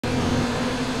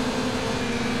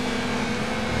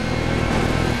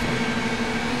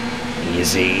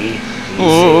Easy.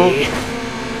 Oh. Easy.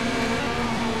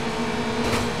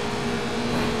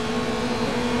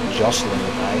 Jostling the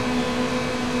guy.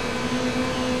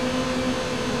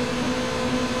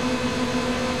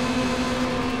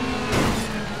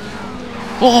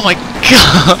 Oh my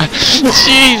god!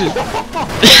 Jesus!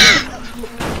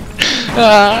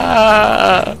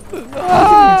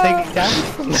 Take it down.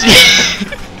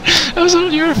 That was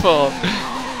all your fault.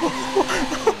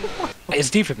 Hey, it's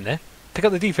defib in there. Pick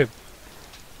up the defib.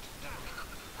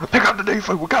 Pick up the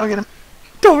defib, we gotta get him.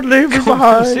 Don't leave me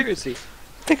behind! Seriously.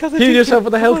 Pick up the Heal defib. yourself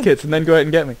with the health Come on. kits and then go out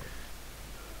and get me.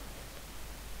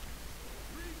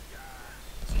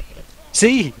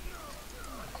 See?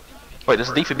 Wait, there's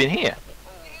a defib in here.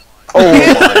 Oh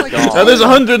my god. Oh, there's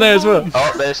 100 there as well.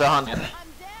 Oh, there's a hunter.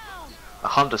 A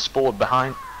hunter spawned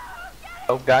behind.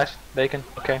 Oh, guys, bacon.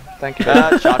 Okay, thank you.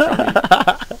 Guys,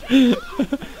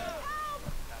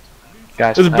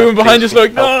 There's a boomer behind us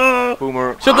like, no!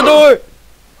 Boomer. Shut the door!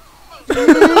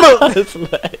 This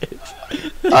legs.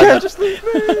 I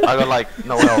got like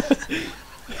no health.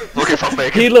 Looking for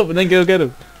bacon. Heal up and then go get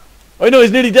him. Oh no,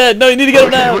 he's nearly dead. No, you need to get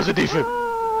him now. Where's the defib?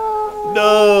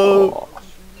 No.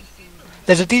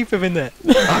 There's a defib in there.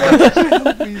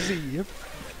 Easy, you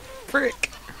prick.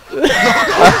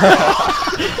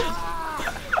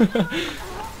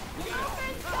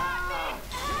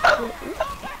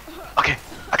 Okay,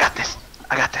 I got this.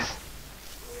 I got this.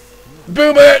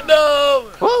 Boomer, no!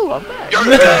 Oh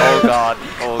god.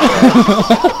 Oh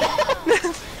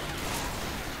god.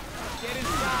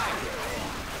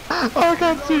 I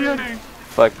can't see anything.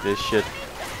 Fuck this shit.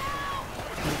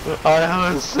 I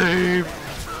haven't saved.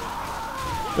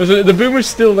 The boomer's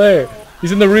still there.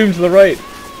 He's in the room to the right.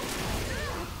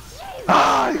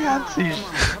 Ah, I can't see shit.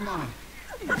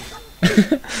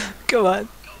 Come on.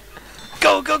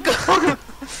 Go, go, go.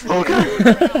 Okay.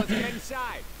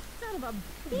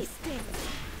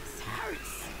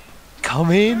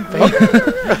 Come in, baby.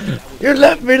 You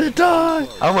left me to die.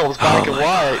 I almost black and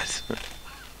white.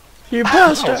 You That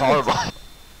bastard. was horrible.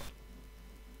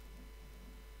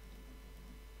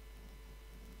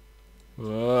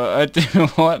 I do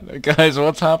what, guys?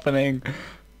 What's happening?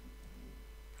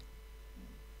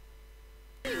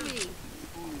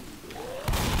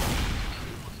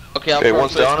 Okay, I'll Okay, throw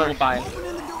one's first, down. we'll buy it.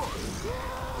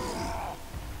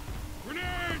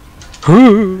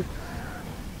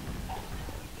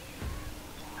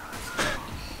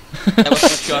 That was a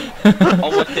good shot.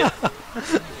 Almost hit.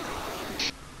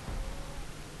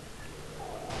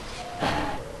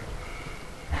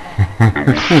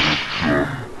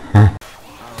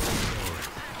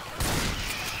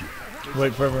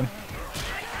 Wait for everyone.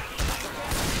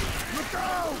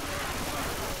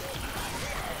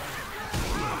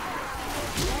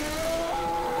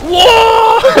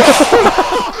 Whoa!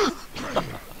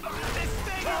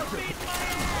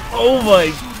 Oh my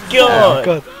god! Oh,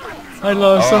 God. I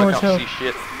lost so I much can't health. see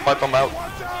shit. Wipe them out.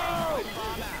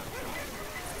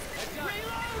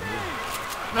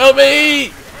 Help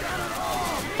me!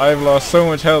 I've lost so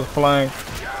much health flying.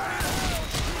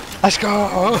 Let's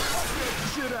go.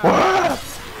 What?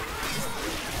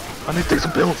 I need to take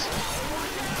some pills.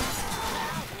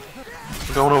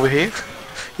 You going over here?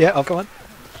 Yeah, I'll go on.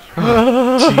 Gee,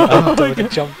 I thought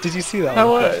it jumped. Did you see that? How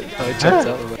one? was- Oh, it jumped out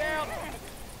of the way.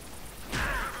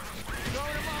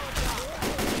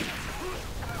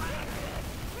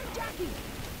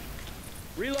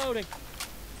 Reloading.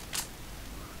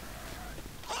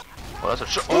 Well, that's a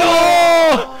shot. No!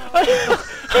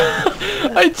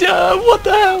 I jumped! What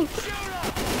the hell?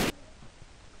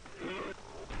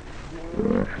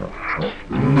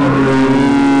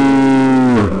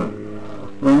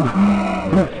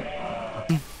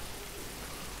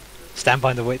 Stand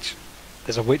behind the witch.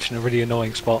 There's a witch in a really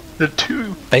annoying spot. The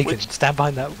two. Bacon, Which stand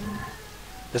behind that.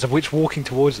 There's a witch walking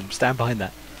towards them. Stand behind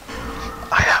that.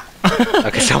 I am.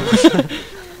 Okay, someone.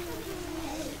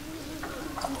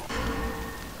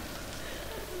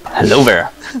 Hello there.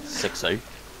 6-0.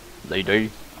 They do.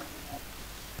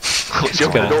 What's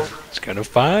your door? It's gonna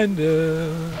find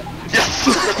her. Yes!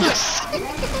 Yes!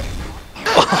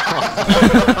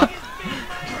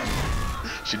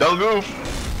 She don't goof.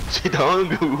 She don't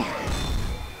goof.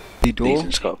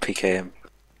 Legion's got a PKM.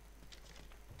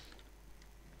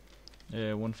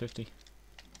 Yeah, 150.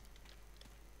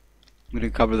 I'm gonna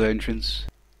cover the entrance.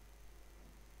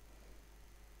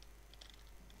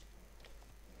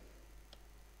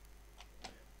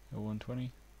 A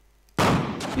 120.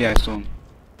 Yeah, I saw him.